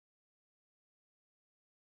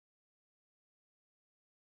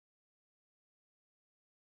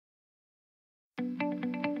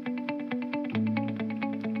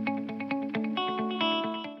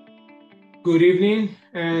Good evening,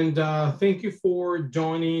 and thank you for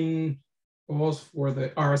joining us for the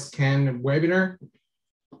ArcScan webinar,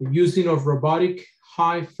 the using of robotic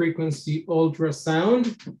high-frequency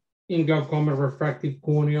ultrasound in glaucoma, refractive,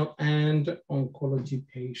 corneal, and oncology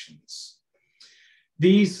patients.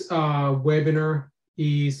 This webinar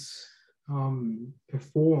is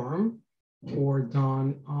performed or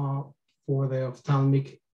done for the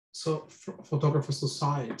Ophthalmic Photographer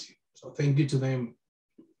Society. So thank you to them.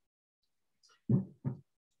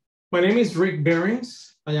 My name is Rick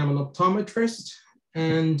Behrens. I am an optometrist,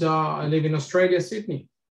 and I live in Australia, Sydney.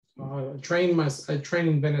 I trained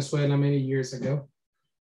in Venezuela many years ago.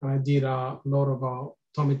 I did a lot of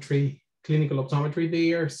optometry, clinical optometry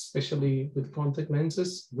there, especially with contact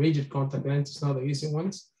lenses, rigid contact lenses, not the easy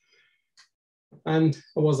ones. And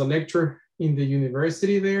I was a lecturer in the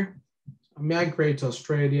university there. I migrated to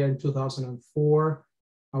Australia in 2004.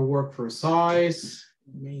 I worked for Zeiss,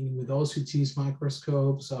 mainly with OCTs,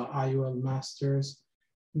 microscopes, IOL masters.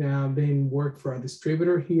 Now then worked for a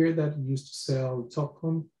distributor here that used to sell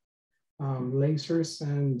Topcon lasers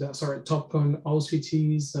and, Topcon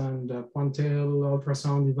OCTs and Corneal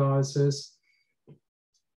ultrasound devices.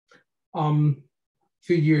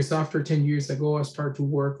 Few years after, 10 years ago, I started to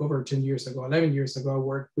work over 10 years ago, 11 years ago, I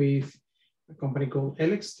worked with a company called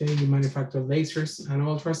Helix. They manufacture lasers and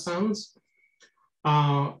ultrasounds.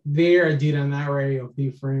 There I did an array of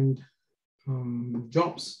different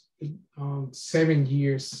jobs. 7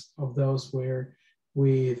 years of those were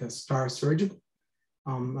with Star Surgical.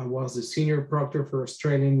 I was the senior proctor for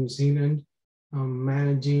Australia and New Zealand,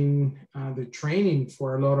 managing the training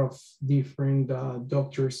for a lot of different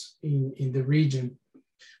doctors in the region.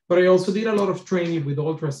 But I also did a lot of training with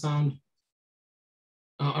ultrasound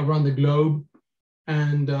around the globe,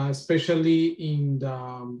 and especially in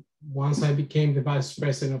the once I became the vice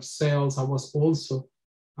president of sales, I was also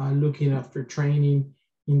looking after training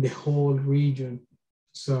in the whole region.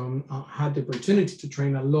 So I had the opportunity to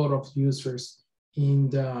train a lot of users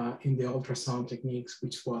in the ultrasound techniques,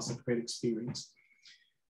 which was a great experience.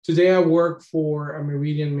 Today I work for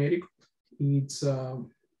Meridian Medical. It's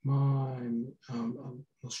my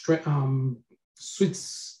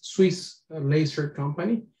Swiss laser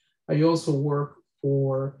company. I also work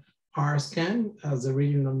for ArcScan as a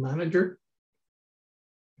regional manager.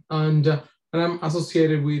 And I'm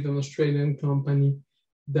associated with an Australian company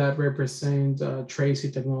that represents Tracy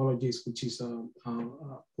Technologies, which is a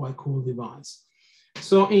quite cool device.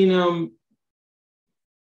 So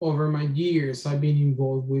over my years, I've been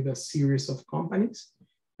involved with a series of companies,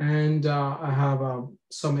 and I have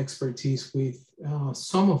some expertise with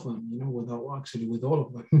some of them, with all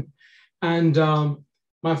of them. And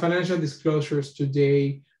my financial disclosures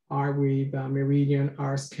today are with Meridian,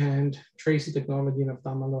 ArcScan, Tracy Technology, and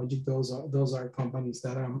Ophthalmology. Those are companies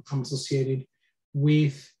that I'm associated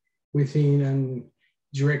within and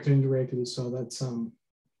directly and indirectly. So that's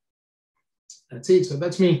it. So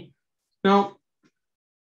that's me. Now,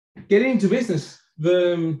 getting into business,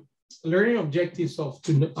 the learning objectives of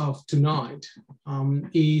tonight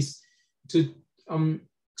is to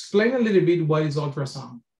explain a little bit what is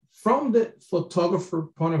ultrasound from the photographer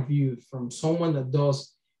point of view, from someone that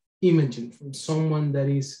does imaging, from someone that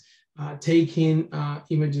is taking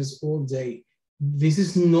images all day. This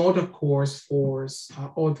is not a course for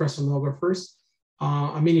ultrasonographers.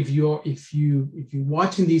 I mean, if you're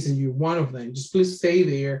watching this and you're one of them, just please stay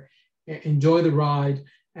there, enjoy the ride,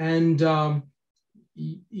 and there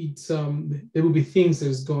will be things that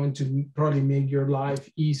is going to probably make your life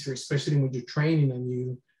easier, especially when you're training a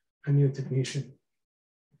new technician.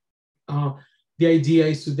 The idea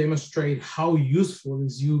is to demonstrate how useful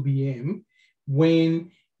is UVM when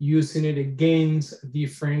using it against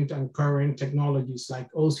different and current technologies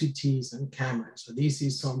like OCTs and cameras. So this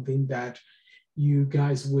is something that you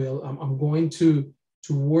guys will, I'm going to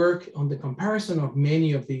work on the comparison of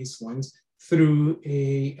many of these ones through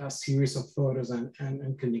a series of photos and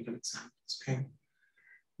clinical examples, okay?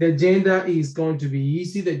 The agenda is going to be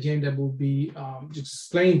easy. The agenda will be just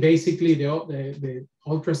explain basically the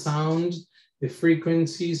ultrasound, the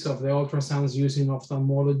frequencies of the ultrasounds used in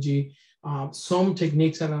ophthalmology, some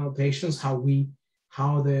techniques and annotations, how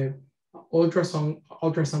the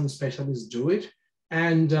ultrasound specialists do it,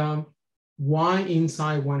 and why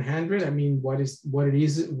inside 100. I mean, what is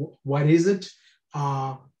it?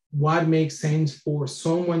 What makes sense for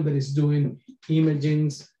someone that is doing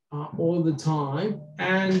imaging all the time,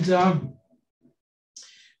 and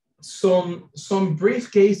some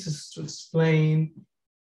brief cases to explain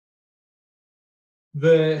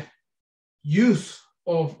the use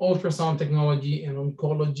of ultrasound technology and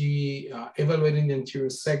oncology, evaluating the anterior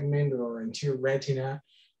segment or anterior retina,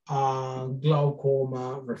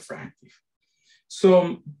 glaucoma, refractive.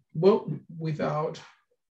 So, well, without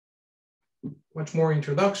much more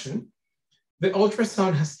introduction, the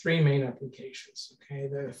ultrasound has three main applications. Okay,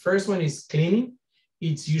 the first one is cleaning.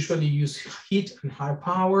 It's usually used heat and high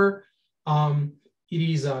power. It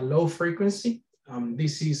is a low frequency.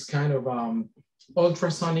 This is kind of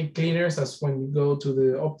ultrasonic cleaners, as when you go to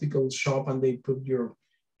the optical shop and they put your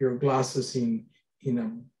glasses in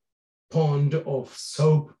a pond of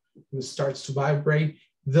soap and it starts to vibrate.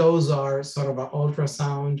 Those are sort of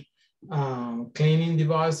ultrasound cleaning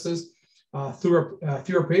devices.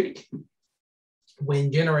 Therapeutic,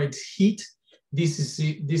 when generates heat. This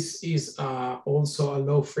is also a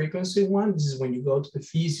low frequency one. This is when you go to the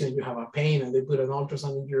physio and you have a pain and they put an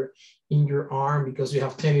ultrasound in your arm because you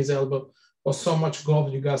have tennis elbow or so much golf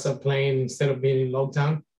you guys are playing instead of being in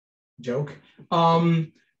lockdown. Joke. The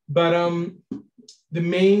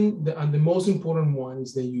most important one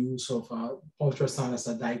is the use of ultrasound as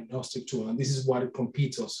a diagnostic tool, and this is what it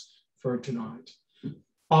competes us for tonight.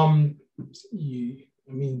 Those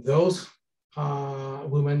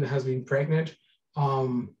women that has been pregnant,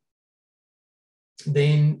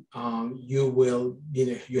 then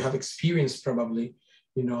you have experienced probably,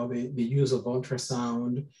 the use of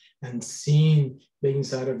ultrasound and seeing the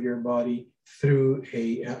inside of your body through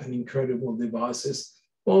an incredible devices.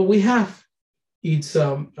 Well, we have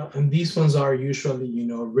and these ones are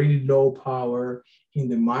usually, really low power in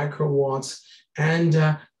the microwatts and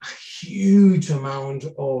a huge amount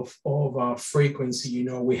of frequency.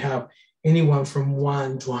 We have anyone from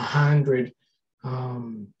 1 to 100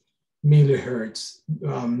 megahertz.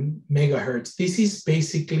 This is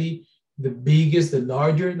basically the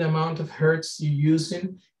larger the amount of hertz you're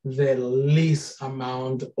using, the least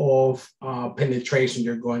amount of penetration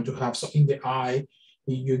you're going to have. So in the eye,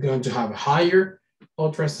 you're going to have a higher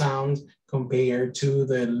ultrasound compared to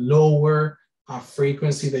the lower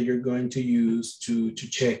frequency that you're going to use to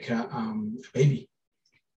check a baby.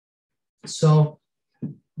 So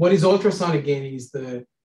what is ultrasound again is the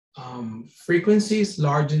frequencies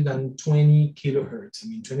larger than 20 kilohertz.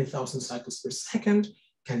 20,000 cycles per second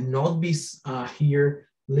cannot be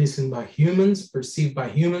listened by humans, perceived by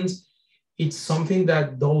humans. It's something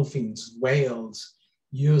that dolphins, whales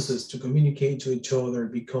uses to communicate to each other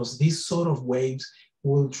because these sort of waves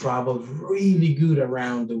will travel really good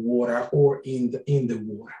around the water or in the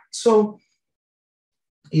water. So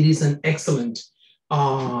it is an excellent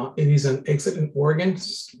organ.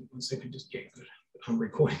 Just give me 1 second, just get good. I'm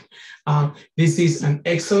recording. The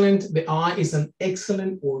eye is an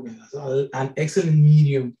excellent organ, an excellent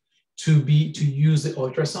medium to use the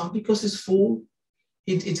ultrasound because it's full.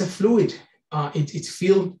 It's a fluid. It's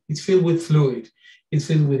filled with fluid. It's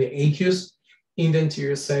filled with the aqueous in the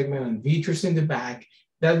anterior segment and vitreous in the back.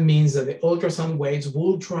 That means that the ultrasound waves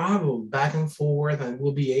will travel back and forth and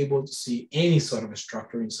we'll be able to see any sort of a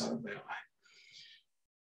structure inside of the eye.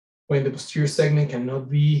 When the posterior segment cannot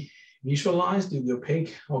be visualized due to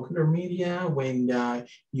opaque ocular media, when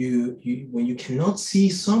you cannot see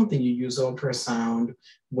something, you use ultrasound.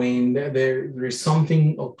 When there is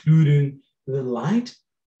something occluding the light,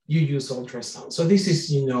 you use ultrasound. So this is,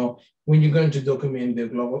 when you're going to document the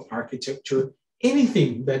global architecture,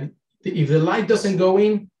 anything that if the light doesn't go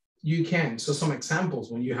in, you can. So some examples: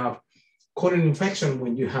 when you have corneal infection,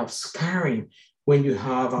 when you have scarring, when you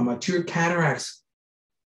have mature cataracts,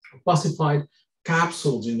 opacified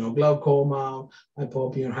capsules, glaucoma,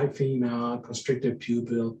 hypopyon, hyphema, constricted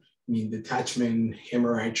pupil, detachment,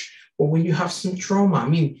 hemorrhage, or when you have some trauma.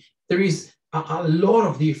 There is a lot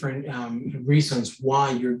of different reasons why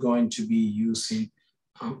you're going to be using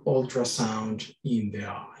ultrasound in the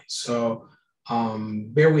eye. So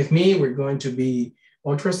bear with me,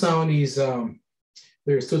 ultrasound is,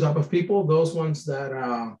 there's two types of people, those ones that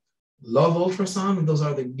love ultrasound, and those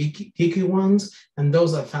are the geeky ones, and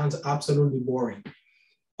those that found absolutely boring.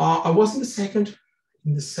 I was in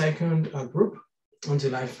the second group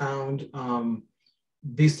until I found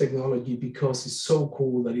this technology because it's so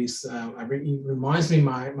cool. That is, it reminds me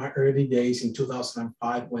my early days in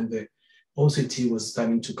 2005 when the OCT was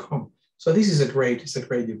starting to come. So this is a great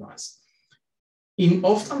device. In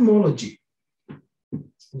ophthalmology,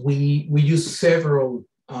 we use several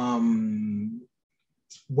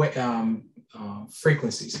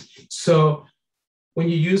frequencies. So when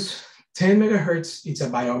you use 10 megahertz, it's a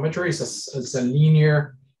biometer, it's a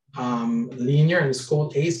linear, and it's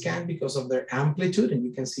called ArcScan because of their amplitude, and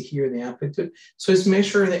you can see here the amplitude. So it's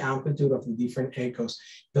measure the amplitude of the different echoes.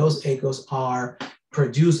 Those echoes are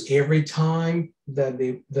produced every time that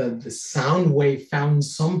the sound wave found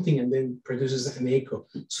something and then produces an echo.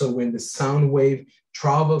 So when the sound wave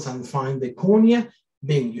travels and finds the cornea,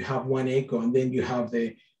 Then you have one echo, and then you have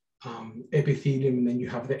the epithelium, and then you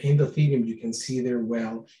have the endothelium. You can see there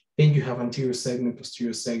well. Then you have anterior segment,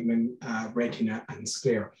 posterior segment, retina, and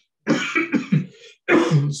sclera.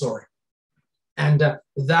 Sorry. And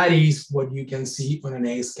that is what you can see on an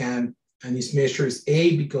A scan, and this measures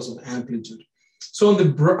A because of amplitude. So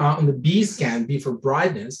on the B scan, B for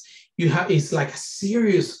brightness, you have, it's like a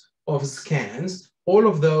series of scans. All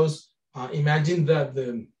of those, imagine that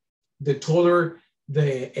the taller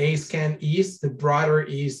the A scan is, the brighter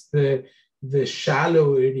is, the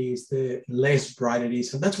shallow it is, the less bright it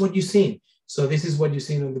is. And that's what you're seeing. So this is what you're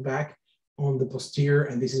seeing on the back, on the posterior,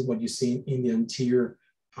 and this is what you're seeing in the anterior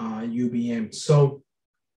UVM. So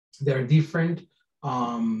there are different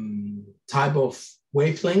type of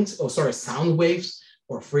wavelengths, sound waves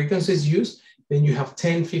or frequencies used. Then you have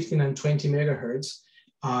 10, 15, and 20 megahertz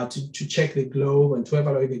to check the globe and to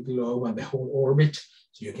evaluate the globe and the whole orbit.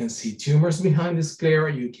 So you can see tumors behind the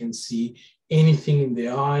sclera, you can see anything in the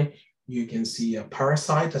eye, you can see a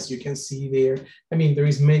parasite, as you can see there. I mean, there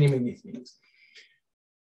is many, many things.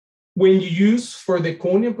 When you use, for the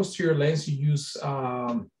corneal posterior lens, you use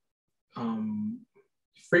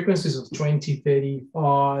frequencies of 20,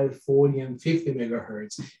 35, 40, and 50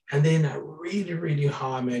 megahertz, and then a really, really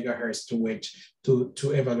high megahertz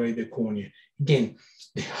to evaluate the cornea. Again,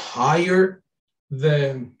 the higher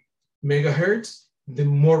the megahertz, the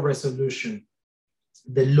more resolution.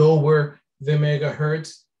 The lower the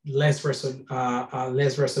megahertz, less resolution.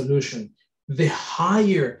 The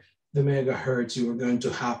higher the megahertz, you are going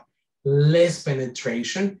to have less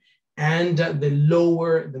penetration, and the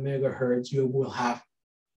lower the megahertz, you will have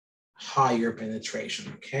higher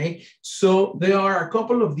penetration, okay? So there are a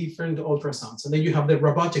couple of different ultrasounds, and then you have the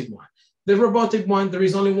robotic one. The robotic one, there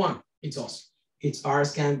is only one, it's us. It's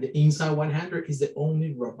ArcScan, the Inside 100 is the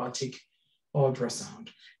only robotic ultrasound.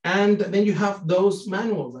 And then you have those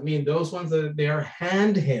manuals. I mean, those ones that they are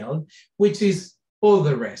handheld, which is all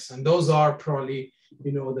the rest. And those are probably,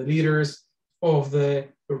 you know, the leaders of the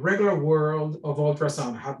regular world of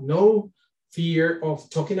ultrasound. Have no fear of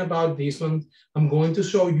talking about this one. I'm going to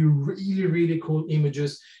show you really, really cool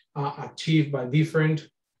images achieved by different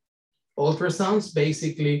ultrasounds.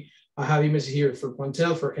 Basically, I have images here for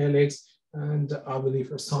Quantel, for LX, and I believe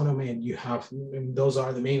for Sonomed, you have, and those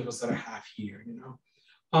are the main ones that I have here, you know.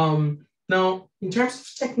 Now, in terms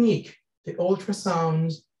of technique, the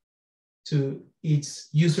ultrasound it's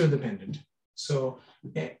user dependent. So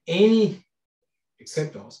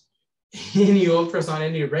except those, any ultrasound,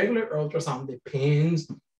 any regular ultrasound depends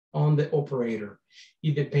on the operator.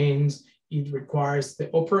 It requires the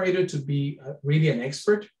operator to be really an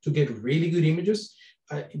expert to get really good images.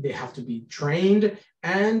 They have to be trained,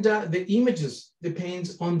 and the images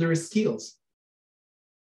depends on their skills.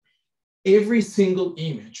 Every single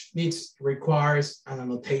image requires an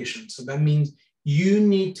annotation. So that means you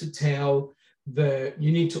need to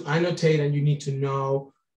annotate, and you need to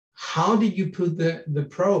know how did you put the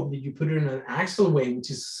probe? Did you put it in an axial way,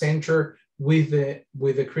 which is center with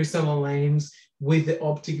the crystalline lens, with the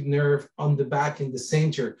optic nerve on the back in the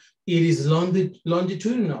center? It is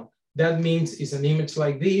longitudinal. That means it's an image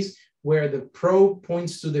like this, where the probe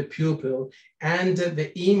points to the pupil, and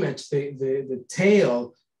the image, the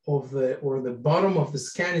tail of the bottom of the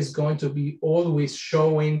scan is going to be always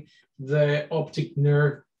showing the optic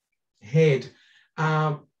nerve head.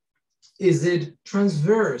 Is it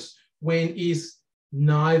transverse when is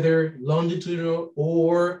neither longitudinal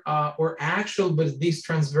or axial, but this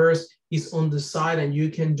transverse is on the side, and you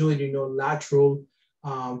can do it, you know, lateral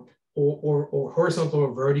or horizontal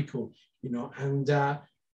or vertical, you know, and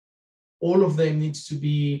all of them needs to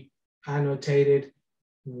be annotated.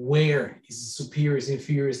 Where is superior, is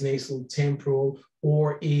inferior, is nasal, temporal,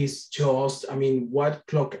 or is just, I mean, what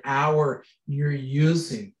clock hour you're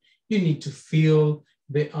using. You need to fill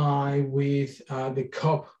the eye with the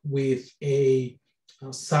cup with a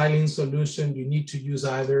saline solution. You need to use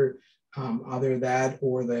either that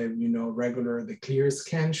or the, you know, the clear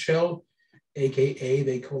scan shell, AKA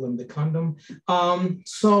they call them the condom.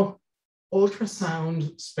 So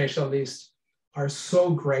ultrasound specialists are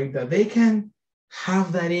so great that they can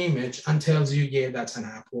have that image and tells you, yeah, that's an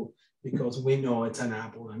apple, because we know it's an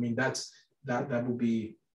apple. I mean, that would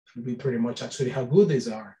be pretty much actually how good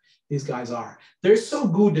these guys are. They're so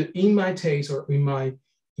good that in my taste, or in my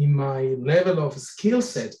level of skill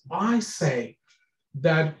set, I say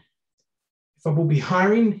that if I would be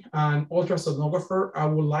hiring an ultrasonographer, I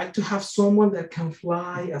would like to have someone that can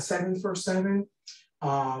fly a 747,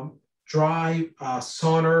 drive a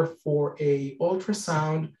sonar for a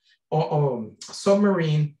ultrasound or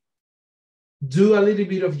submarine, do a little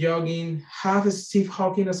bit of jogging, have a Steve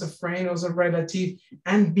Hawking as a friend, as a relative,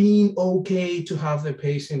 and being okay to have the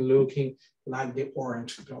patient looking like the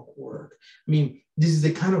orange clockwork. I mean, this is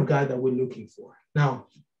the kind of guy that we're looking for. Now,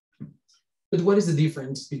 but what is the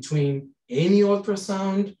difference between any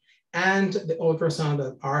ultrasound and the ultrasound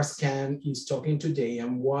that ArcScan is talking today,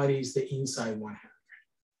 and what is the Inside 100?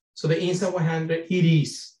 So the Inside 100, it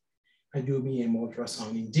is a UBM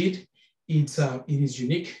ultrasound. Indeed, it is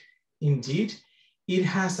unique. Indeed, it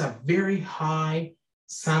has a very high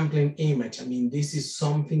sampling image. I mean, this is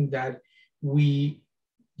something that the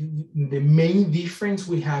main difference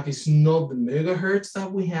we have is not the megahertz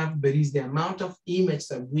that we have, but is the amount of image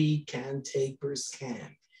that we can take per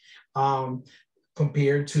scan.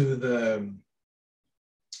 Compared to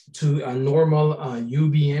a normal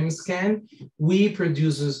UBM scan, we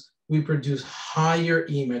produce higher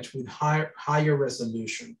image with higher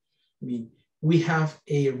resolution. I mean, we have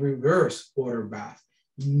a reverse water bath,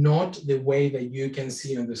 not the way that you can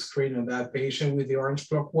see on the screen of that patient with the orange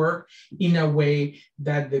clockwork, in a way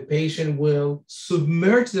that the patient will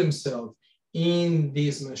submerge themselves in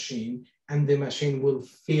this machine, and the machine will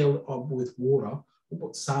fill up with water,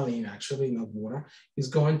 saline actually, not water, is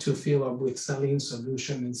going to fill up with saline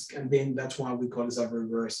solution, and then that's why we call it a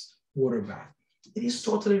reverse water bath. It is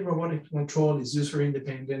totally robotic control, it's user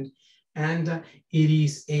independent, and it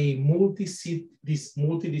is a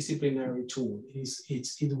multidisciplinary tool.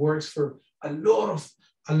 It works for a lot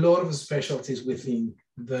of specialties within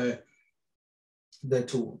the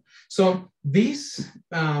tool. So this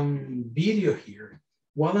video here,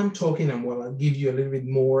 while I'm talking and while I'll give you a little bit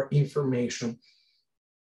more information,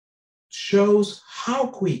 shows how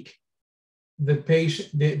quick the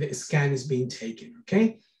scan is being taken,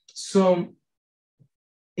 okay? So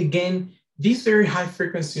again, this very high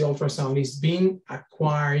frequency ultrasound is being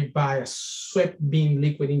acquired by a swept beam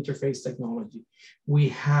liquid interface technology. We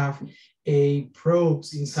have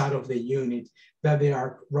probes inside of the unit that they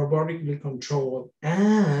are robotically controlled,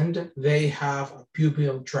 and they have a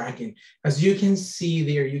pupil tracking. As you can see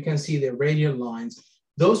there, you can see the radial lines.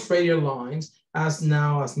 Those radial lines, as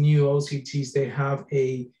new OCTs, they have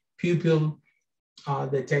a pupil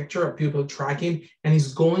detector, a pupil tracking, and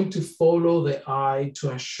it's going to follow the eye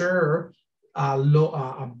to assure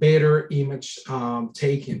a better image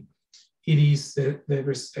taken. It is the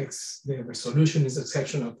resolution is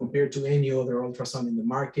exceptional compared to any other ultrasound in the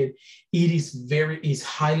market. It is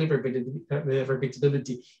highly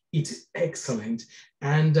repeatability. It's excellent,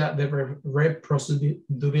 and the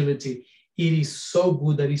reproducibility. It is so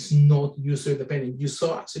good that it's not user dependent. You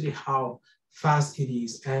saw actually how fast it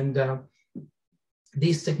is, and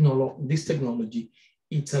this technology,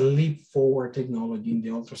 it's a leap forward technology in the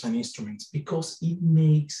ultrasound instruments because it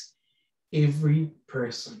makes every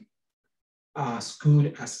person as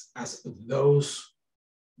good as those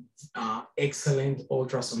excellent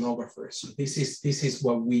ultrasonographers. So this is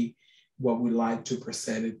what we like to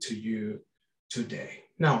present it to you today.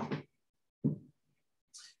 Now,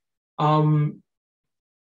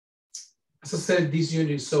 as I said, this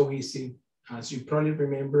unit is so easy. As you probably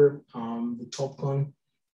remember, the Topcon,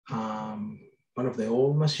 one of the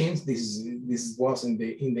old machines. This was in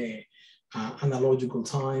the analogical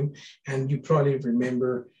time, and you probably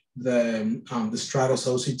remember the Stratos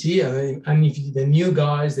OCT. And if the new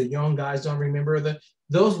guys, the young guys don't remember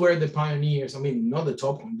those were the pioneers. I mean, not the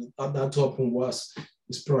Topcon. That Topcon was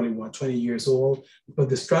probably what, 20 years old, but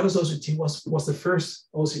the Stratos OCT was the first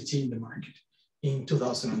OCT in the market in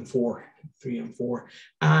 2004, 3 and 4,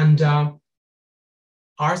 and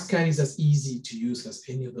ArcScan is as easy to use as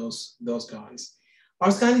any of those guys.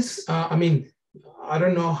 ArcScan is, I mean, I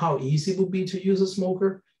don't know how easy it would be to use a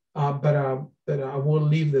smoker, but I will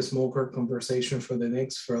leave the smoker conversation for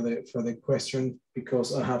the question,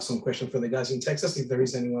 because I have some questions for the guys in Texas. If there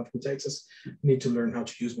is anyone from Texas, need to learn how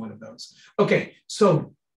to use one of those. Okay,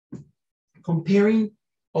 so comparing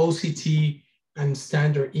OCT and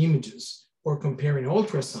standard images, or comparing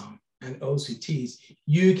ultrasound and OCTs,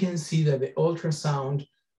 you can see that the ultrasound,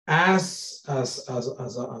 as a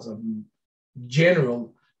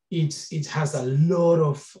general, it has a lot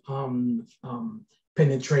of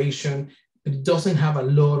penetration, but it doesn't have a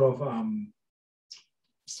lot of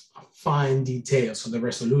fine detail. So the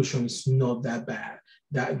resolution is not that bad,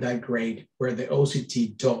 that great, where the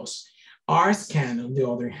OCT does. ArcScan, on the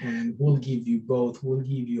other hand, will give you both, will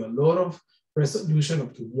give you a lot of resolution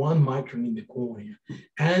up to 1 micron in the cornea,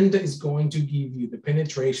 and it's going to give you the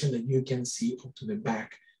penetration that you can see up to the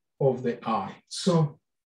back of the eye. So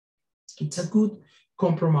it's a good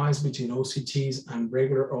compromise between OCTs and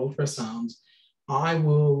regular ultrasounds. I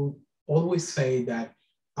will always say that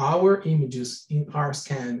our images in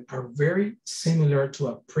ArcScan are very similar to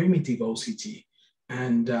a primitive OCT.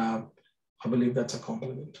 And I believe that's a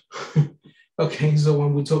compliment. Okay, so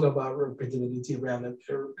when we talk about repeatability,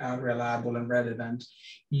 reliable and relevant,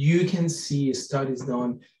 you can see studies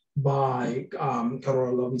done by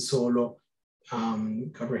Carola Lovisolo,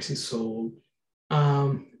 Cabresi Sol,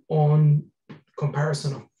 on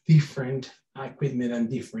comparison of different equipment and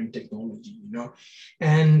different technology, you know.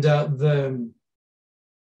 And the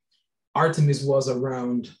Artemis was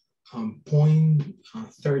around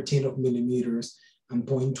 0.13 of millimeters and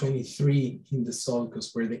 0.23 in the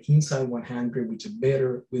sulcus, where the inside 100, which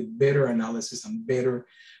are with better analysis and better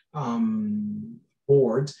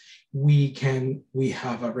board, we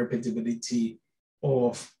have a repeatability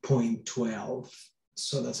of 0.12.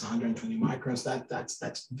 So that's 120 microns.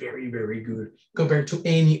 That's very, very good compared to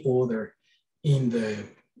any other in the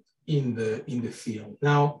field.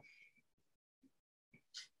 Now,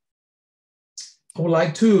 I would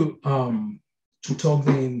like to talk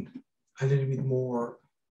then a little bit more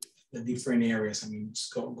the different areas. I mean,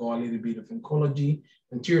 just go a little bit of oncology,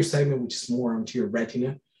 anterior segment, which is more anterior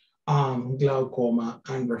retina, glaucoma,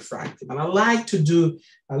 and refractive. And I like to do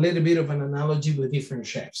a little bit of an analogy with different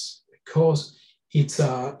chefs because it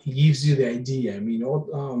gives you the idea. I mean,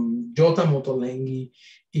 Jota Motolengi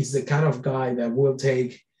is the kind of guy that will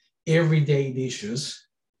take everyday dishes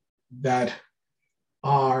that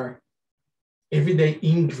are everyday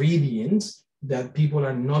ingredients that people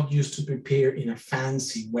are not used to prepare in a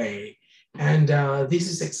fancy way. And this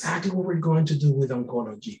is exactly what we're going to do with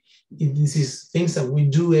oncology. This is things that we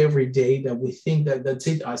do every day that we think that that's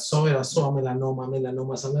it. I saw melanoma,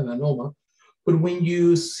 melanoma's a melanoma. But when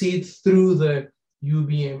you see it through the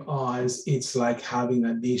UBM eyes, it's like having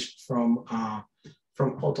a dish from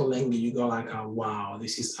Ottolenghi. You go like, oh, wow,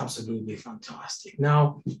 this is absolutely fantastic.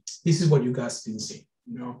 Now, this is what you guys can see,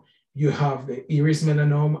 you know. You have the iris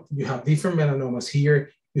melanoma, you have different melanomas here,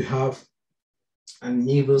 you have a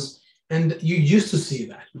nevus, and you used to see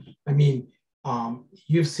that. I mean,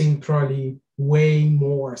 you've seen probably way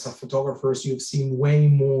more, as a photographer, you've seen way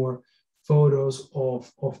more photos of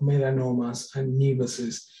melanomas and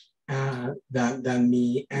nevuses than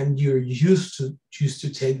me, and you're used to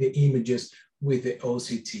take the images with the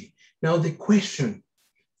OCT. Now the question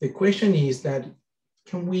is that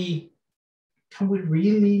can we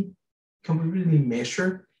really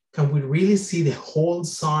measure? Can we really see the whole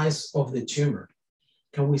size of the tumor?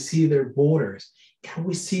 Can we see their borders? Can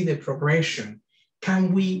we see the progression?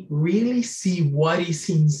 Can we really see what is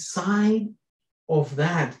inside of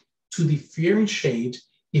that to differentiate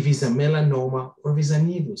if it's a melanoma or if it's a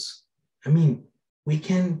nevus? I mean, we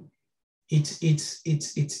can, it's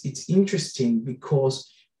interesting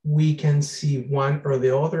because we can see one or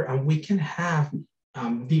the other and we can have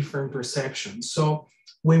different perceptions. So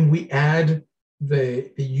when we add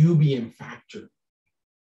the UBM factor,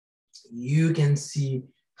 you can see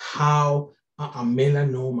how a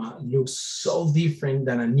melanoma looks so different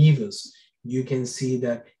than a nevus. You can see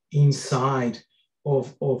that inside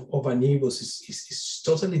of a nevus is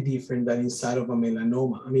totally different than inside of a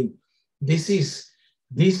melanoma. I mean, this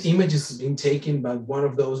image has been taken by one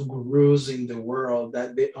of those gurus in the world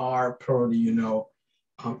that they are probably, you know,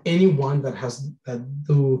 anyone that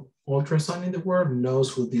do ultrasound in the world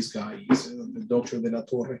knows who this guy is, the Dr. De La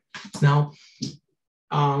Torre. Now,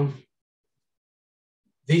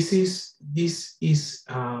 this is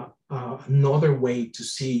another way to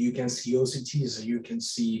see. You can see OCTs, you can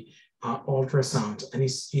see ultrasound, and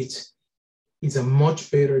it's a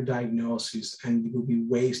much better diagnosis, and there will be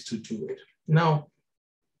ways to do it. Now,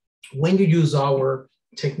 when you use our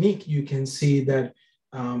technique, you can see that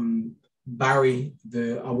Barry,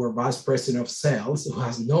 our vice president of sales, who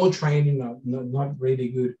has no training, not really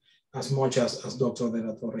good as much as Dr. De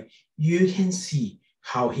La Torre, you can see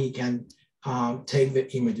how he can take the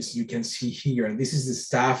images. You can see here, and this is the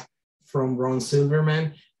staff from Ron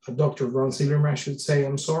Silverman, Dr. Ron Silverman, I should say,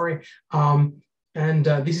 I'm sorry. And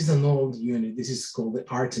this is an old unit. This is called the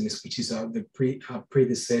Artemis, which is the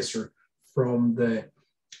predecessor from the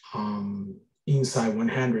Inside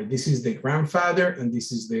 100. This is the grandfather, and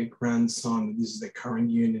this is the grandson. This is the current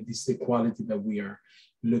unit. This is the quality that we are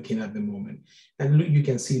looking at the moment. And look, you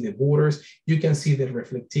can see the borders. You can see the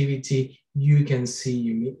reflectivity. You can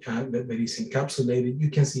see that is encapsulated.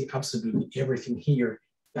 You can see absolutely everything here.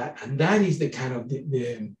 And that is the kind of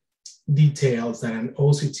the details that an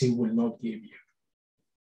OCT will not give you.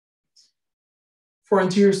 For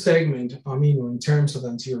anterior segment, I mean, in terms of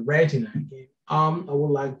anterior retina, I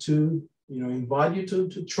would like to invite you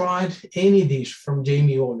to try any dish from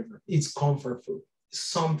Jamie Oliver. It's comfort food. It's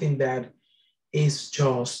something that is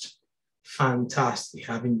just fantastic,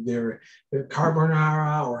 having their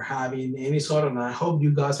carbonara or having any sort of, and I hope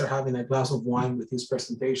you guys are having a glass of wine with this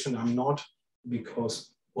presentation. I'm not,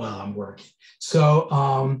 because, well, I'm working.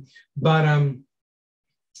 So,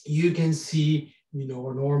 you can see, you know,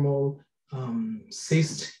 a normal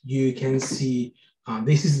cyst. You can see,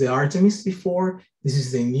 this is the Artemis before, this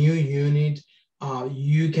is the new unit.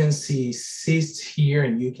 You can see cysts here,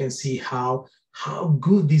 and you can see how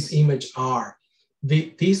good these images are.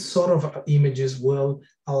 These sort of images will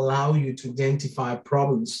allow you to identify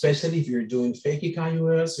problems, especially if you're doing phakic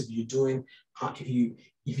IOLs, if you're doing,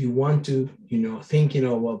 if you want to, you know, think, you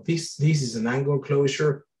know, well, this is an angle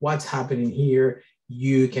closure, what's happening here,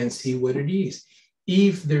 you can see what it is.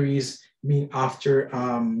 If there is, I mean, after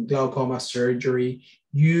glaucoma surgery,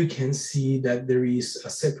 you can see that there is a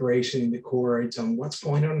separation in the choroids and what's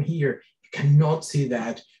going on here. You cannot see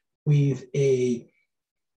that with an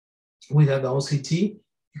OCT.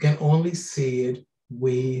 You can only see it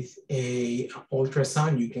with a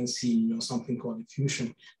ultrasound. You can see, you know, something called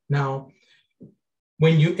diffusion. Now,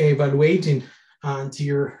 when you're evaluating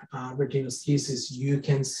anterior retinoschisis, you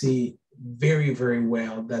can see very, very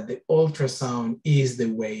well that the ultrasound is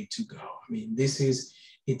the way to go. I mean,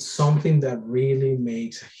 it's something that really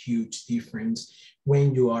makes a huge difference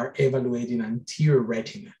when you are evaluating anterior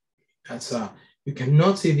retina. That's you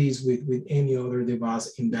cannot see these with any other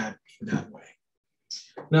device in that way.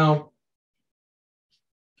 Now,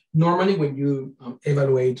 normally when you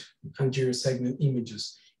evaluate anterior segment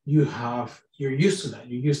images, you're used to that.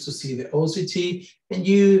 You're used to see the OCT,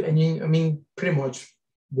 and I mean, pretty much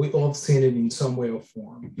we all seen it in some way or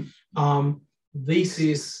form. This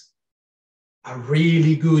is a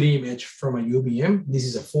really good image from a UBM. This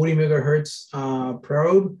is a 40 megahertz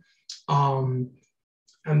probe.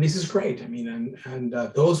 And this is great. I mean, and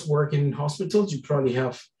those working in hospitals, you probably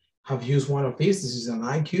have used one of these. This is an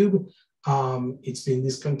iCube. It's been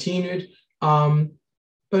discontinued.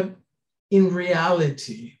 But in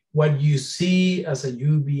reality, what you see as a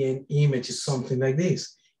UBM image is something like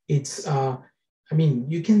this. It's, I mean,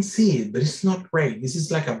 you can see it, but it's not great. This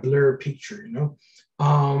is like a blur picture, you know?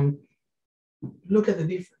 Look at the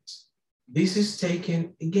difference. This is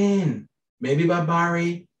taken, again, maybe by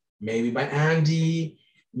Barry, maybe by Andy,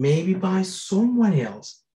 maybe by someone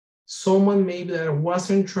else. Someone maybe that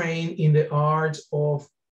wasn't trained in the art of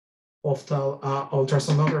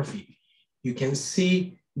ultrasonography. You can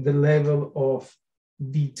see the level of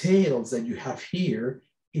details that you have here.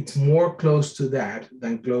 It's more close to that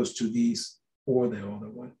than close to this or the other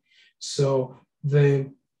one. So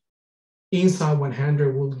the Inside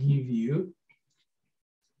 100 will give you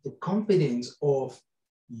the confidence of,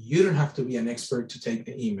 you don't have to be an expert to take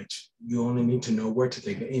the image. You only need to know where to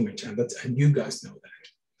take the image, and you guys know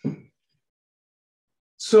that.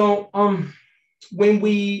 So when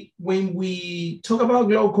we talk about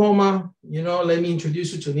glaucoma, you know, let me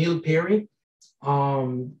introduce you to Neil Perry.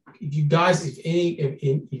 If you guys,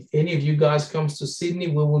 if any of you guys comes to Sydney,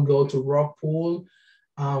 we will go to Rockpool.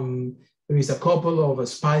 There is a couple of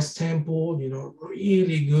Spice Temple, you know,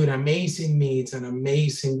 really good, amazing meats and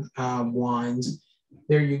amazing wines.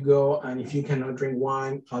 There you go. And if you cannot drink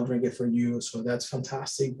wine, I'll drink it for you. So that's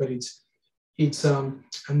fantastic. But it's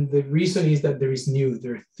and the reason is that there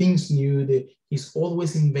are things new. That he's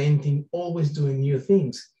always inventing, always doing new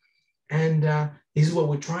things. And this is what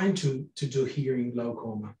we're trying to do here in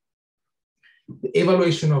glaucoma. The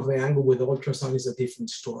evaluation of the angle with ultrasound is a different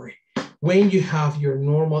story. When you have your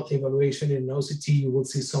normal evaluation in OCT, you will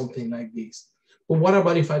see something like this. But what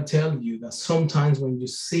about if I tell you that sometimes when you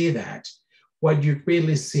see that, what you're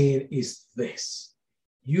really seeing is this?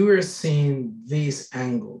 You are seeing this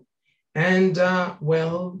angle. And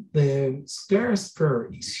well, the sclera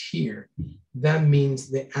spur is here. That means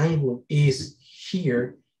the angle is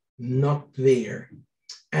here, not there.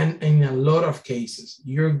 And in a lot of cases,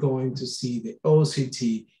 you're going to see the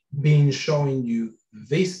OCT showing you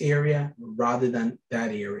this area rather than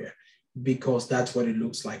that area, because that's what it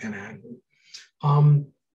looks like an angle.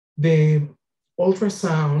 The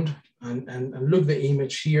ultrasound, and look the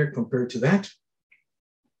image here compared to that.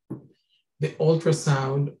 The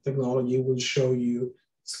ultrasound technology will show you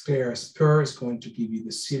sclera spur is going to give you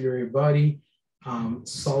the ciliary body.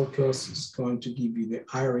 Sulcus is going to give you the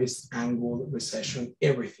iris, angle, recession,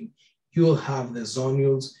 everything. You'll have the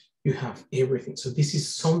zonules, you have everything. So this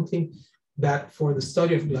is something that for the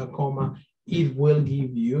study of glaucoma, it will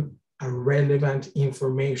give you a relevant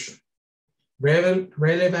information.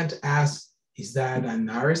 Relevant as, is that an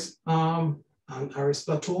iris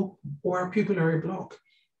plateau or a pupillary block?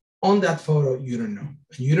 On that photo, you don't know.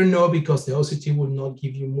 You don't know because the OCT will not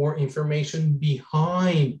give you more information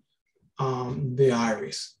behind the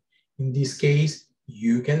iris. In this case,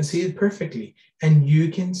 you can see it perfectly, and you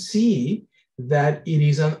can see that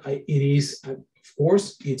of course,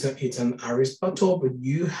 it's an iris plateau, but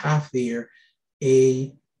you have there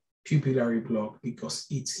a pupillary block because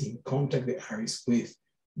it's in contact, the iris, with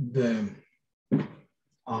the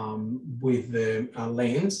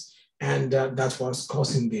lens, and that's what's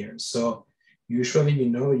causing there. So usually,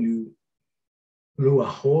 you blew a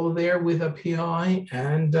hole there with a PI,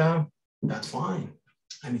 and that's fine,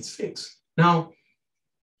 and it's fixed. Now,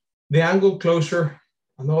 the angle closure,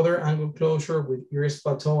 another angle closure with iris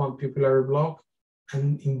plateau and pupillary block.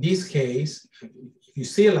 And in this case, if you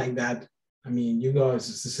see it like that, I mean, you guys,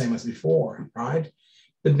 it's the same as before, right?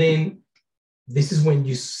 But then this is when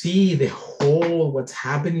you see the whole, what's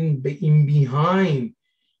happening in behind.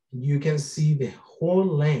 You can see the whole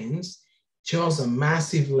lens, just a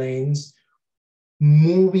massive lens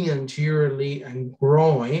moving anteriorly and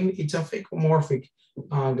growing. It's a phacomorphic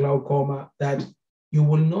glaucoma that you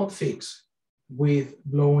will not fix with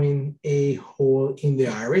blowing a hole in the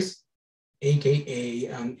iris, AKA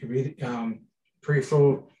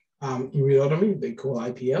peripheral iridotomy, they call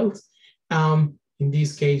IPLs. In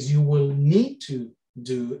this case, you will need to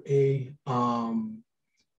do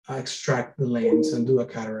extract the lens and do a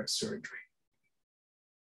cataract surgery.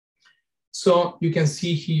 So you can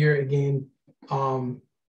see here again,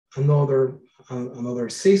 another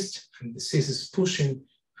cyst, and the cyst is pushing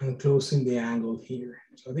and closing the angle here.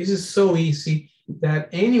 So this is so easy that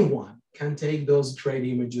anyone can take those great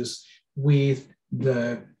images with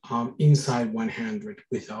the Inside 100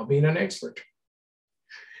 without being an expert.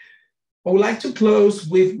 I would like to close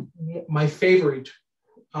with my favorite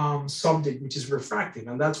subject, which is refractive,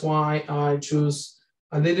 and that's why I choose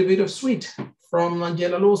a little bit of sweet from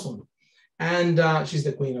Angela Lawson. And she's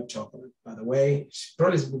the queen of chocolate, by the way. She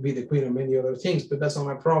probably will be the queen of many other things, but that's not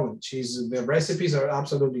my problem. The recipes are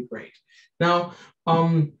absolutely great. Now,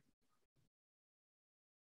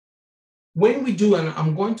 when we do, and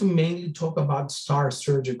I'm going to mainly talk about STAR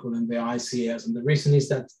surgical and the ICS, and the reason is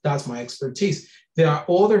that that's my expertise. There are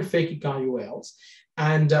other phakic IOLs,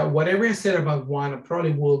 and whatever I said about one, I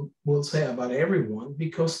probably will say about everyone,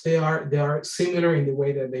 because they are similar in the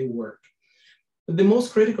way that they work. But the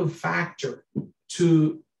most critical factor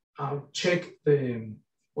to check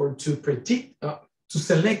or to predict, to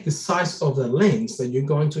select the size of the lens that you're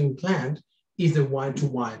going to implant is the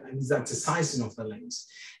wide-to-wide, and that's the sizing of the lens.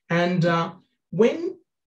 And when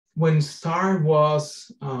STAR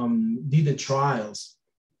did the trials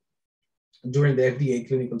during the FDA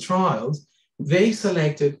clinical trials, they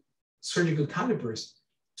selected surgical calipers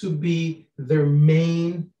to be their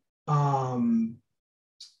main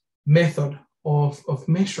method of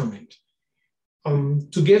measurement.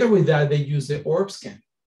 Together with that, they use the ArcScan.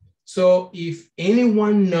 So if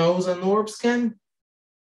anyone knows an ArcScan,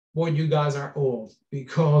 boy, you guys are old,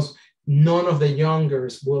 because none of the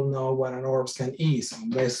youngers will know what an ArcScan is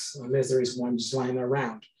unless there is one just lying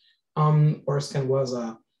around. ArcScan was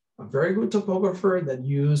a very good topographer that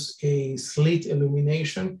used a slit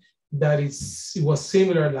illumination that it was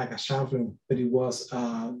similar like a chamfer, but it was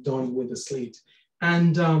done with a slit.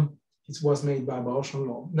 And it was made by Bausch &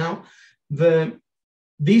 Lomb. Now,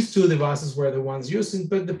 these two devices were the ones using,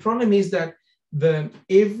 but the problem is that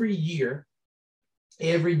every year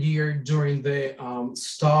during the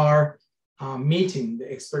STAR meeting,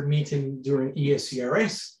 the expert meeting during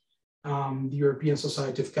ESCRS, the European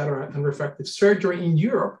Society of Cataract and Refractive Surgery in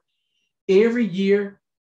Europe, every year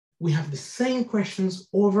we have the same questions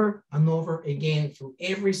over and over again from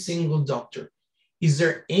every single doctor. Is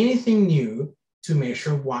there anything new to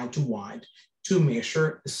measure wide-to-wide, to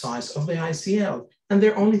measure the size of the ICL? And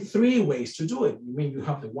there are only 3 ways to do it. I mean, you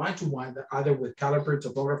have the wide-to-wide, either with caliper,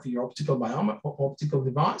 topography, or optical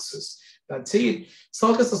devices. That's it.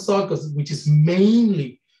 Sulcus, which is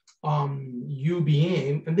mainly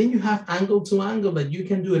UBM. And then you have angle-to-angle that you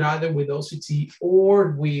can do it either with OCT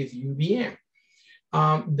or with UBM.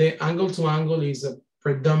 The angle-to-angle is a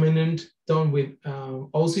predominant done with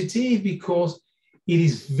OCT because it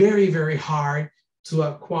is very, very hard to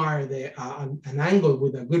acquire an angle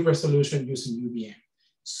with a good resolution using UBM.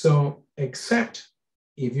 So, except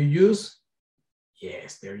if you use,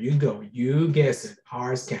 yes, there you go, you guessed it,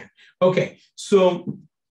 ArcScan. Okay, so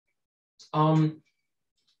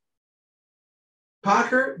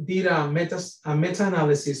Parker did a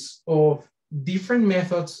meta-analysis of different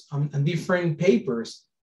methods and different papers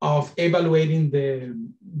of evaluating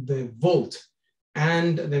the volt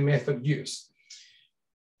and the method used.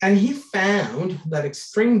 And he found that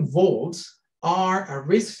extreme volts are a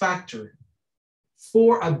risk factor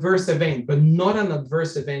for adverse event, but not an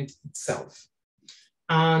adverse event itself.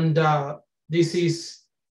 And this is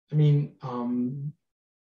I mean,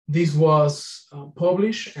 this was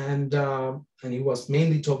published, and he was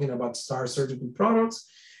mainly talking about STAR surgical products.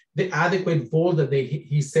 The adequate volt that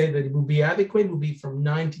he said that it would be adequate would be from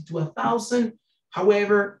 90 to 1,000.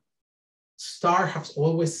 However, STAR has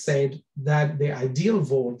always said that the ideal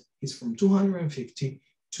volt is from 250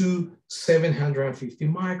 to 750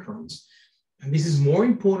 microns. And this is more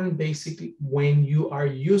important basically when you are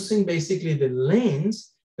using basically the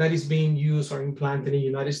lens that is being used or implanted in the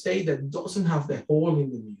United States that doesn't have the hole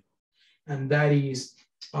in the middle. And that is,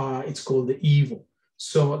 it's called the EVO.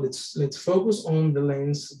 So let's focus on the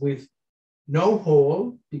lens with no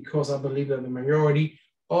hole, because I believe that the majority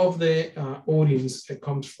of the audience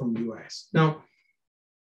comes from the US. Now,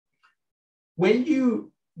 when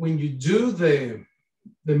you do the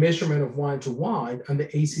measurement of wide to wide and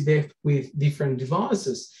the AC depth with different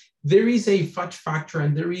devices, there is a fudge factor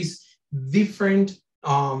and there is different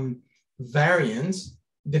variants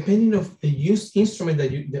depending on the instrument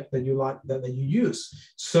that you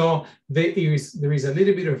use. So there is a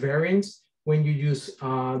little bit of variance when you use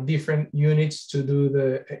different units to do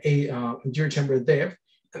the anterior chamber depth,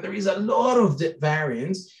 and there is a lot of the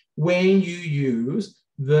variance when you use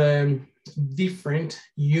the different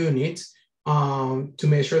units to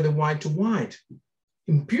measure the wide to wide.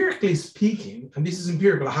 Empirically speaking, and this is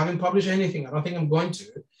empirical, I haven't published anything, I don't think I'm going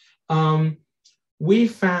to, we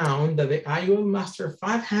found that the IOL Master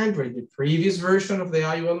 500, the previous version of the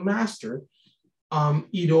IOL Master,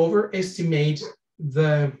 it overestimates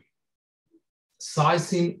the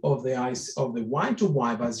sizing of the wide to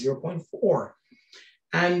wide by 0.4,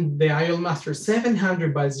 and the IOL Master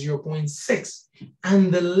 700 by 0.6,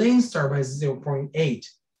 and the Lenstar by 0.8.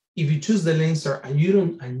 If you choose the Lenstar and you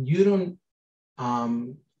don't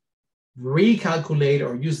recalculate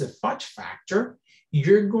or use the fudge factor,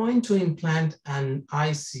 you're going to implant an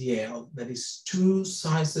ICL that is 2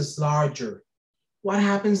 sizes larger. What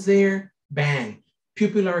happens there? Bang,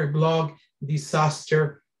 pupillary block,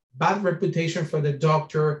 disaster, bad reputation for the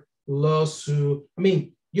doctor, lawsuit. I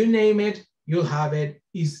mean, you name it, you'll have it.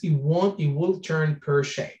 It will turn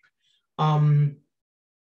pear-shaped.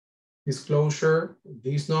 Disclosure,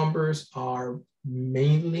 these numbers are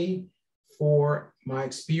mainly for my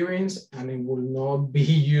experience, and it will not be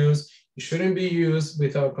used. It shouldn't be used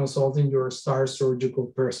without consulting your STAR surgical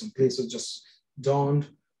person. Please, so just don't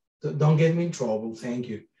get me in trouble. Thank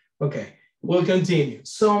you. Okay, we'll continue.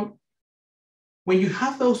 So when you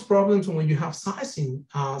have those problems, and when you have sizing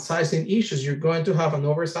issues, you're going to have an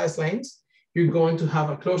oversized lens. You're going to have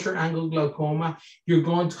a closer angle glaucoma. You're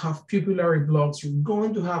going to have pupillary blocks. You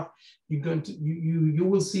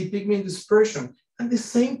will see pigment dispersion. And the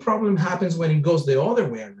same problem happens when it goes the other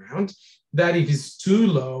way around, that if it's too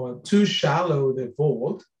low or too shallow, the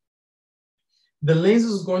volt, the lens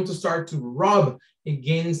is going to start to rub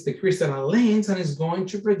against the crystalline lens and is going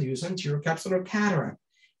to produce anterior capsular cataract.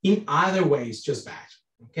 In either way, it's just bad,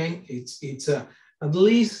 okay? It's at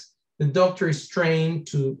least the doctor is trained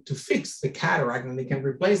to fix the cataract and they can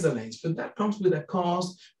replace the lens, but that comes with a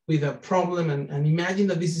cost, with a problem. And imagine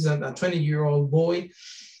that this is a 20-year-old boy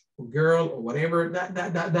or girl or whatever,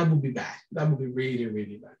 that would be bad. That would be really,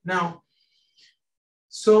 really bad. Now,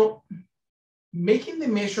 so making the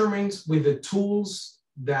measurements with the tools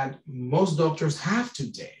that most doctors have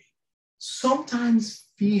today sometimes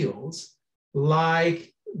feels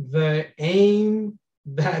like the aim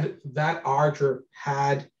that Archer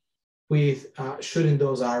had with shooting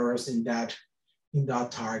those arrows in that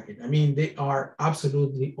target. I mean, they are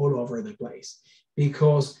absolutely all over the place,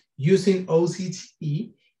 because using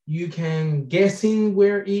OCT, you can guessing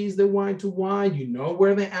where is the wide to wide, you know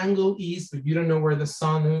where the angle is, but you don't know where the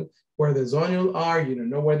zonule are, you don't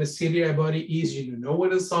know where the ciliary body is, you don't know where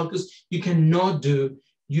the sulcus.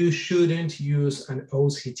 You shouldn't use an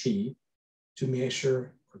OCT to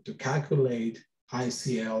measure or to calculate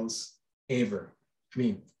ICLs ever. I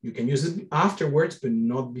mean, you can use it afterwards, but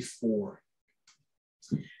not before.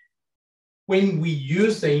 When we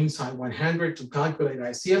use the Insight 100 to calculate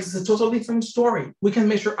ICLs, it's a totally different story. We can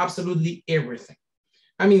measure absolutely everything.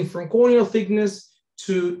 I mean, from corneal thickness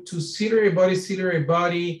to ciliary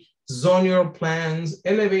body, zonular plans,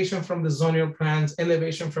 elevation from the zonular plans,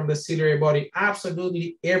 elevation from the ciliary body,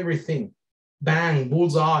 absolutely everything. Bang,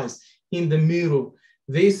 bullseyes in the middle.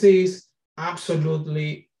 This is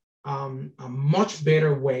absolutely a much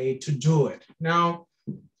better way to do it. Now,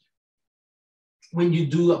 when you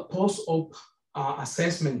do a post-op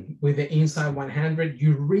assessment with the Insight 100,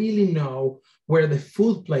 you really know where the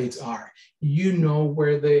foot plates are. You know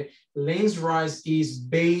where the lens rise is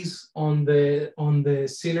based on the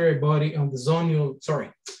ciliary body, on the zonule,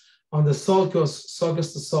 sorry, on the sulcus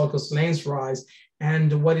to sulcus lens rise,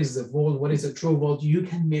 and what is the volt, what is the true volt. You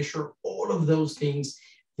can measure all of those things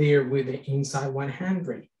there with the Insight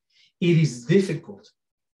 100. It is difficult,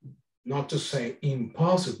 not to say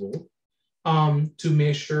impossible, to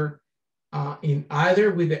measure in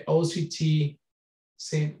either with the OCT,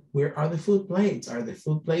 say, where are the foot plates? Are the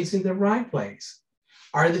foot plates in the right place?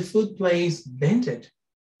 Are the foot plates bented?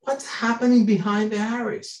 What's happening behind the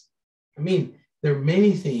iris? I mean, there are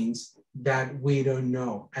many things that we don't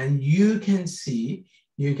know. And you can see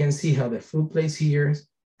how the foot plates here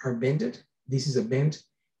are bented. This is a bent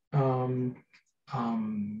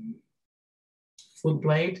foot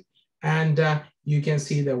plate. And you can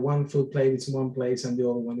see that one foot plate is one place and the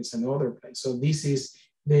other one is another place. So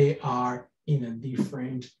they are in a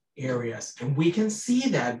different areas. And we can see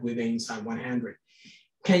that with the Insight 100.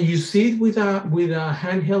 Can you see it with a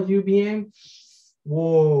handheld UBM?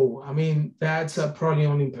 Whoa, I mean, that's probably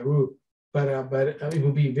only in Peru, but it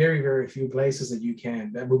will be very, very few places that you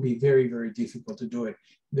can. That will be very, very difficult to do it.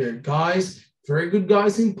 There are guys, very good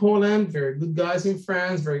guys in Poland, very good guys in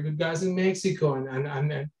France, very good guys in Mexico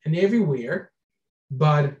and everywhere,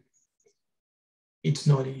 but it's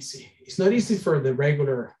not easy. It's not easy for the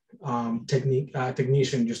regular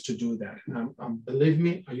technician just to do that. Believe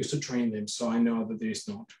me, I used to train them, so I know that there is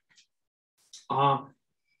not.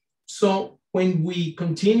 So when we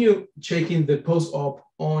continue checking the post-op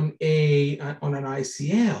on an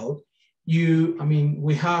ICL,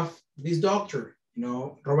 we have this doctor,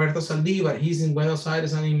 Roberto Zaldivar. He's in Buenos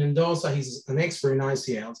Aires and in Mendoza. He's an expert in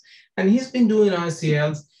ICLs, and he's been doing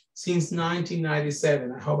ICLs since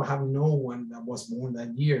 1997. I hope I have no one that was born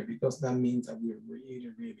that year, because that means that we're really,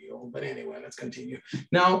 really old. But anyway, let's continue.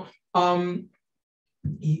 Now,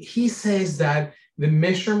 he says that the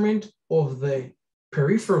measurement of the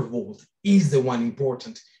peripheral volt is the one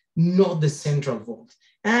important, not the central volt.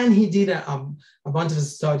 And he did a bunch of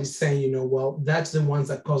studies saying, well, that's the ones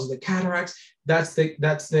that cause the cataracts. That's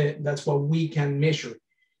what we can measure.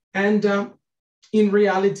 And in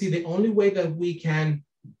reality, the only way that we can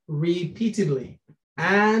repeatedly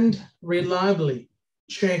and reliably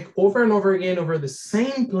check over and over again over the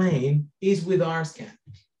same plane is with ArcScan.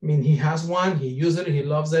 I mean, he has one, he uses it, he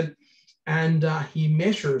loves it, and he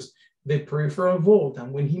measures the peripheral volt.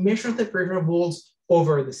 And when he measures the peripheral volts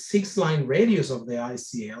over the 6-line radius of the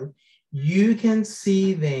ICL, you can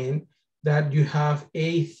see then that you have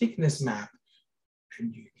a thickness map.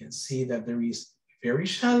 And you can see that there is very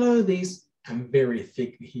shallow this and very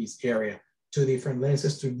thick his area. 2 different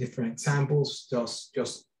lenses, 2 different examples.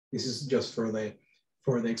 This is just for the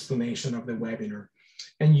explanation of the webinar.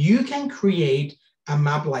 And you can create a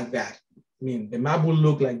map like that. I mean, the map will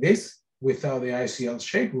look like this without the ICL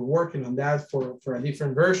shape. We're working on that for a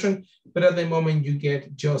different version, but at the moment you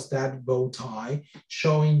get just that bow tie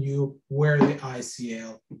showing you where the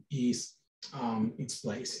ICL is its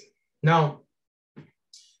placing. Now,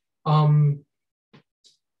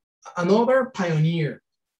 another pioneer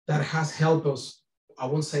that has helped us, I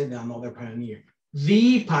won't say that another pioneer,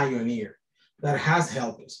 the pioneer that has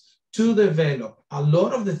helped us to develop a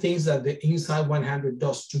lot of the things that the Insight 100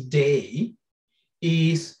 does today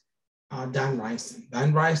is Dan Reinstein.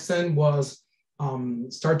 Dan Reinstein was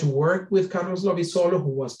started to work with Carlos Lovisolo, who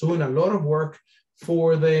was doing a lot of work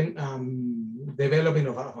for the developing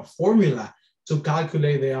of a formula to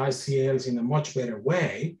calculate the ICLs in a much better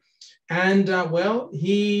way. And well,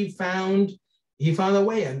 he found a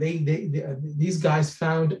way, and these guys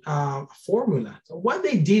found a formula. So what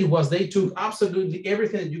they did was they took absolutely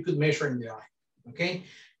everything that you could measure in the eye, okay?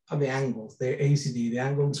 The angles, the ACD, the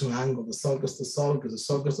angle to angle, the sulcus to sulcus, the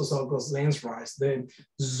sulcus to sulcus lens rise, the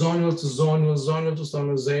zonal to zonal, zonal to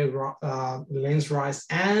zonal lens rise,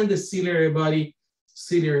 and the ciliary body.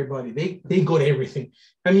 They got everything.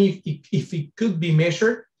 I mean, if it could be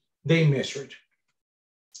measured, they measured.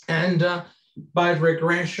 And by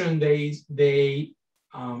regression, they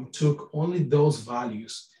took only those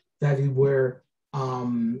values that were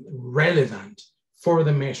relevant for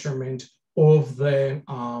the measurement of the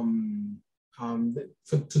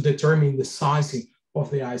to determine the sizing of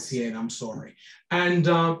the ICL. I'm sorry. And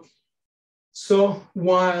so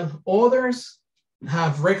while others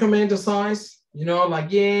have recommended size, like,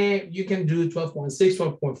 yeah, you can do 12.6,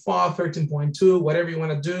 12.5, 13.2, whatever you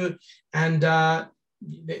want to do. And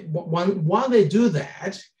while they do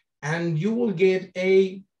that, and you will get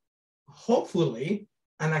hopefully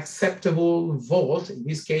an acceptable volt. In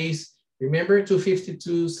this case, remember 250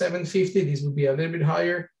 to 750, this would be a little bit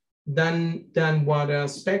higher than what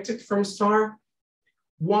expected from STAR.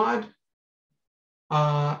 What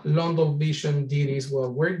London Vision did is,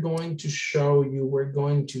 well, we're going to show you, we're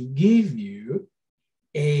going to give you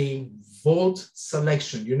a volt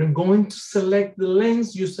selection. You're not going to select the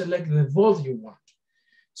lens, you select the volt you want.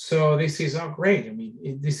 So this is great. I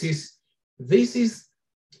mean, this is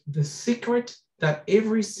the secret that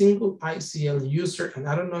every single ICL user, and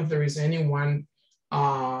I don't know if there is anyone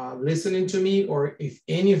listening to me, or if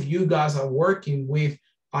any of you guys are working with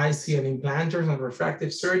ICL implanters and refractive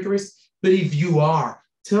surgeries, but if you are,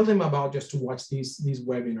 tell them about just to watch this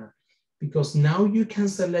webinar, because now you can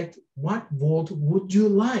select what volt would you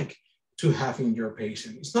like to have in your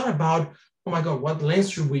patient. It's not about, oh my God, what lens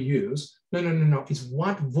should we use? No. It's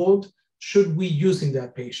what volt should we use in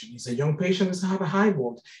that patient? It's a young patient that's have a high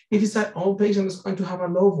volt. If it's an old patient that's going to have a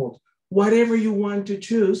low volt, whatever you want to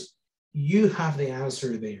choose, you have the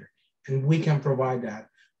answer there. And we can provide that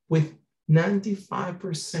with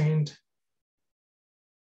 95%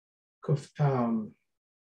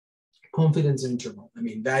 confidence interval. I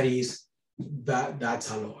mean, that's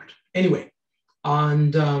a lot. Anyway,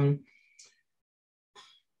 and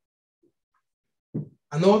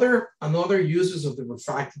another uses of the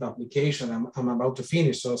refractive application, I'm about to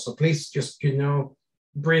finish, so please just,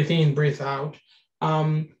 breathe in, breathe out.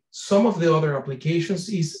 Some of the other applications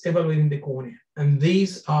is evaluating the cornea, and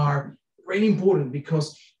these are really important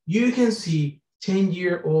because you can see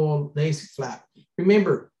 10-year-old lazy flap.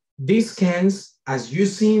 Remember, these scans, as you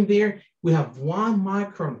see in there, we have 1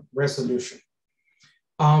 micron resolution.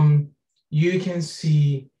 You can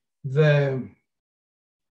see the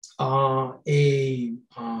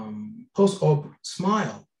post-op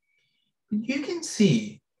smile. You can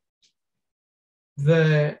see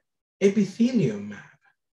the epithelium map.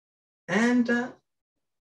 And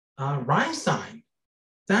Reinstein,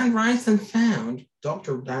 Dan Reinstein found,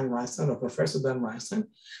 Dr. Dan Reinstein or Professor Dan Reinstein,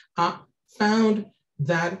 found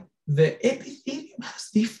that the epithelium has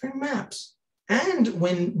different maps. And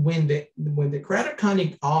when the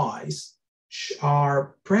keratoconic eyes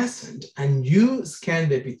are present and you scan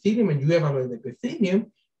the epithelium and you evaluate the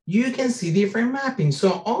epithelium, you can see different mapping. So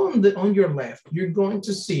on your left, you're going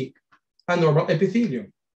to see a normal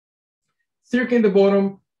epithelium. Thicker in the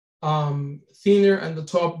bottom, thinner at the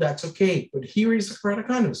top, that's okay. But here is a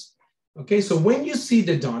keratoconus. Okay, so when you see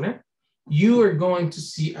the donut, you are going to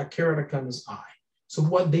see a keratoconus eye. So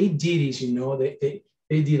what they did is,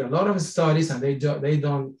 they did a lot of studies, and they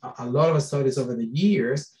done a lot of studies over the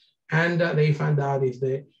years, and they found out if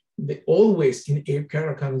they always in a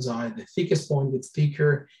keratoconus eye, the thickest point gets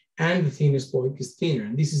thicker and the thinnest point is thinner.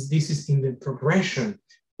 And this is in the progression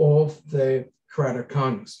of the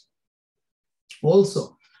keratoconus.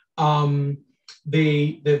 Also,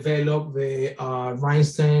 they developed the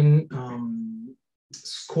Reinstein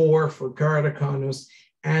score for keratoconus,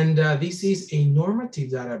 and this is a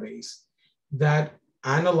normative database that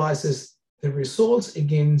analyzes the results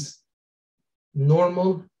against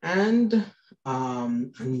normal and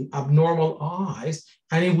abnormal eyes,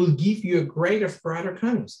 and it will give you a grade of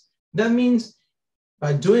keratoconus. That means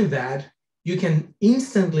by doing that, you can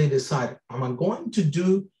instantly decide, am I going to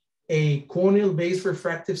do a corneal-based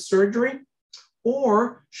refractive surgery,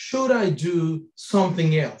 or should I do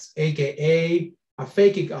something else, AKA a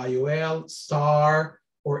phakic IOL, STAR,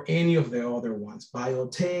 or any of the other ones,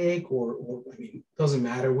 biotech, or I mean, doesn't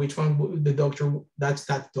matter which one the doctor, that's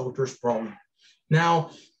that doctor's problem.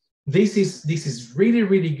 Now, this is really,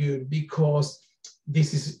 really good because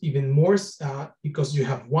this is even more, because you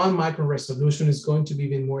have 1 micron resolution, is going to be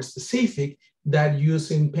even more specific than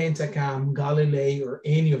using Pentacam, Galilei, or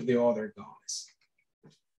any of the other guys.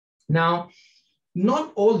 Now,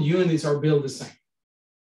 not all units are built the same,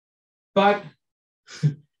 but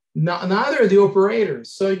neither the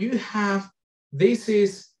operators. So you have, this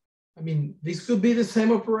could be the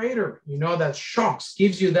same operator, that shocks,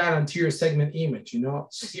 gives you that anterior segment image,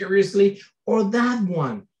 seriously, or that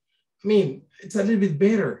one. I mean, it's a little bit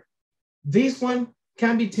better. This one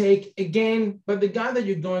can be taken again, but the guy that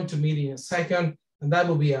you're going to meet in a second, and that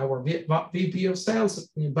will be our VP of sales,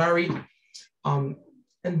 Barry,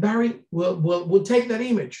 and Barry will take that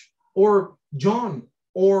image, or John,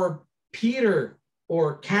 or Peter,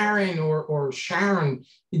 or Karen, or Sharon.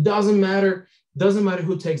 It doesn't matter. Doesn't matter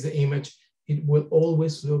who takes the image. It will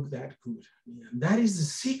always look that good. And that is the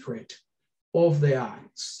secret of the eye,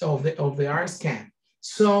 of the ArcScan.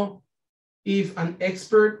 So if an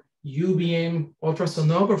expert UBM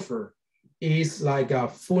ultrasonographer is like a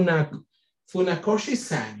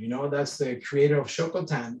Funakoshi-san, that's the creator of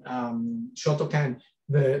Shotokan,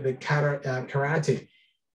 the karate.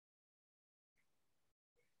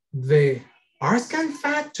 The ArcScan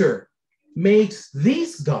factor makes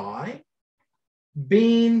this guy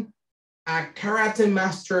being a karate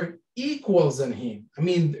master equals than him. I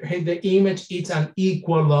mean, the image is an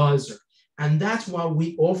equalizer. And that's what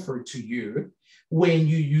we offer to you when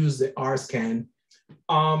you use the ArcScan.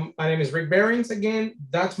 My name is Rick Behrens again.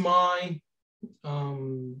 That's my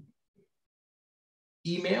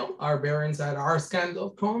email,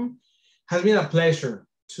 rbehrens@arcscan.com. Has been a pleasure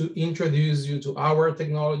to introduce you to our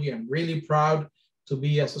technology. I'm really proud to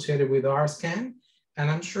be associated with ArcScan. And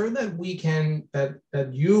I'm sure that we can, that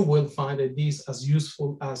you will find this as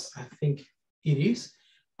useful as I think it is,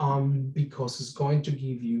 because it's going to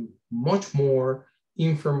give you much more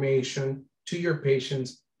information to your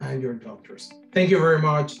patients and your doctors. Thank you very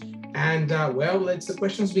much. And well, let's the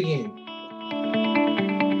questions begin.